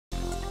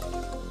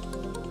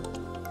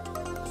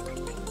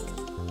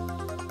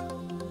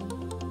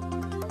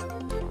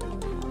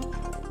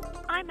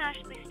I'm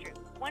Ashley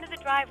Stroop, one of the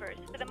drivers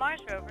for the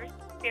Mars rovers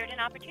Spirit and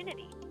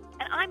Opportunity,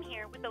 and I'm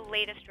here with the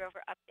latest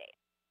rover update.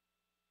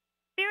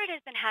 Spirit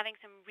has been having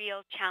some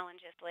real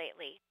challenges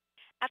lately.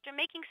 After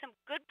making some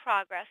good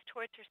progress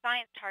towards her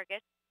science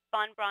targets,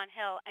 Von Braun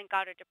Hill and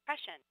Goddard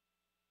Depression,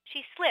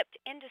 she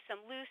slipped into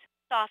some loose,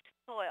 soft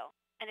soil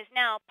and is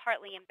now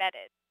partly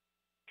embedded.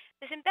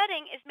 This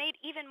embedding is made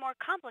even more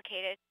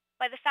complicated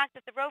by the fact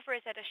that the rover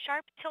is at a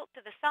sharp tilt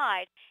to the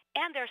side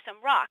and there are some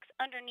rocks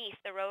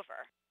underneath the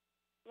rover.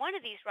 One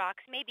of these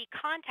rocks may be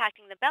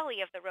contacting the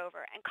belly of the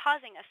rover and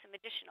causing us some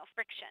additional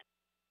friction.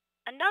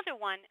 Another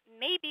one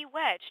may be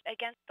wedged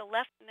against the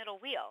left middle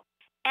wheel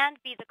and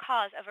be the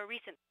cause of a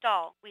recent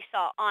stall we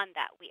saw on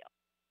that wheel.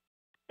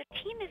 The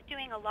team is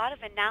doing a lot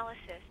of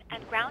analysis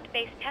and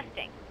ground-based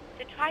testing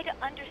to try to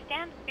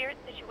understand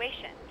Spirit's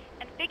situation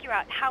and figure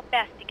out how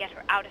best to get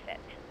her out of it.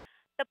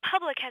 The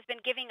public has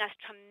been giving us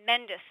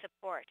tremendous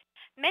support.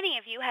 Many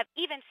of you have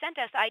even sent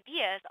us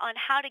ideas on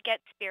how to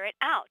get Spirit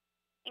out,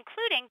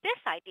 including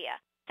this idea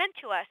sent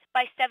to us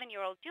by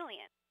 7-year-old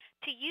Julian,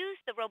 to use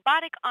the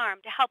robotic arm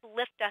to help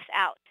lift us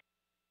out.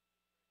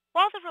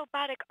 While the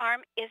robotic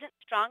arm isn't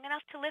strong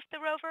enough to lift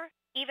the rover,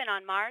 even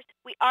on Mars,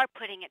 we are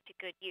putting it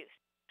to good use.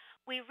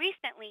 We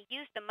recently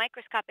used the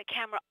microscopic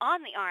camera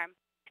on the arm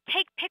to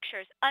take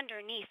pictures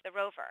underneath the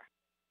rover.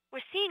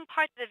 We're seeing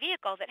parts of the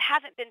vehicle that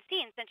haven't been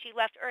seen since she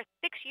left Earth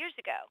 6 years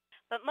ago.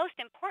 But most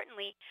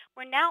importantly,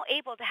 we're now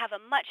able to have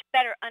a much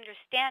better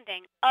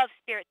understanding of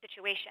Spirit's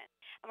situation.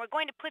 And we're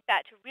going to put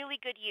that to really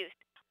good use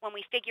when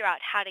we figure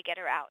out how to get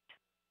her out.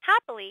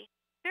 Happily,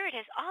 Spirit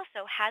has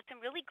also had some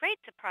really great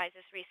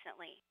surprises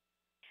recently.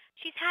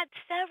 She's had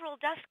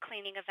several dust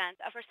cleaning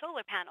events of her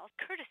solar panels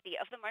courtesy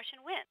of the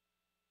Martian wind.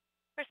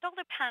 Her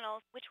solar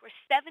panels, which were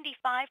 75%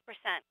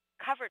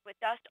 covered with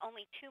dust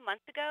only 2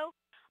 months ago,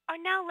 are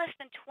now less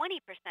than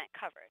 20%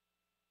 covered.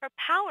 Her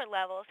power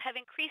levels have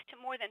increased to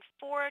more than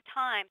 4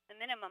 times the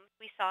minimums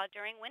we saw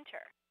during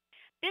winter.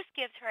 This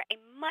gives her a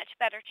much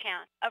better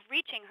chance of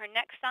reaching her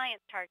next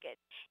science target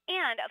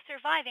and of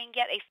surviving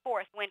yet a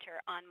 4th winter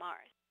on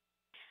Mars.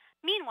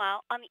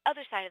 Meanwhile, on the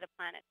other side of the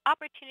planet,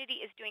 Opportunity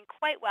is doing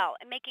quite well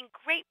and making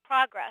great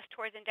progress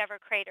towards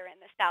Endeavour Crater in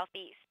the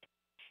southeast.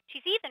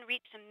 She's even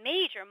reached some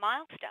major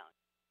milestones.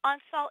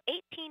 On Sol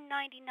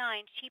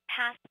 1899, she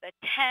passed the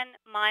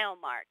 10-mile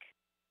mark.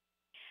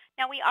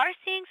 Now, we are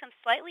seeing some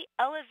slightly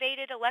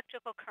elevated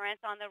electrical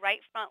currents on the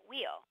right front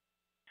wheel,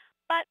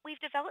 but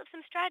we've developed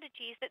some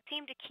strategies that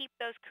seem to keep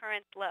those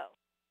currents low.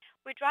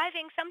 We're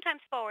driving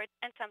sometimes forwards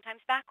and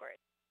sometimes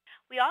backwards.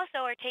 We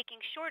also are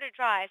taking shorter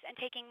drives and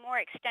taking more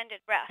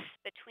extended rests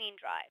between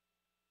drives.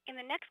 In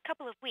the next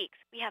couple of weeks,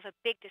 we have a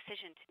big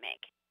decision to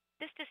make.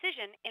 This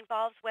decision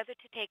involves whether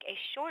to take a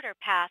shorter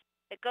path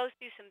that goes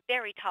through some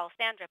very tall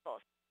sand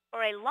ripples,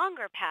 or a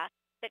longer path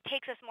that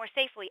takes us more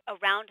safely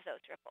around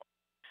those ripples.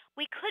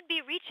 We could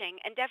be reaching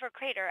Endeavour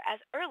Crater as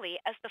early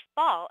as the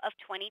fall of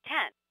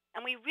 2010,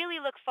 and we really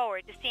look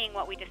forward to seeing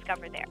what we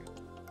discover there.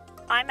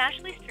 I'm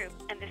Ashley Stroop,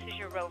 and this is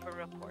your Rover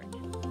Report.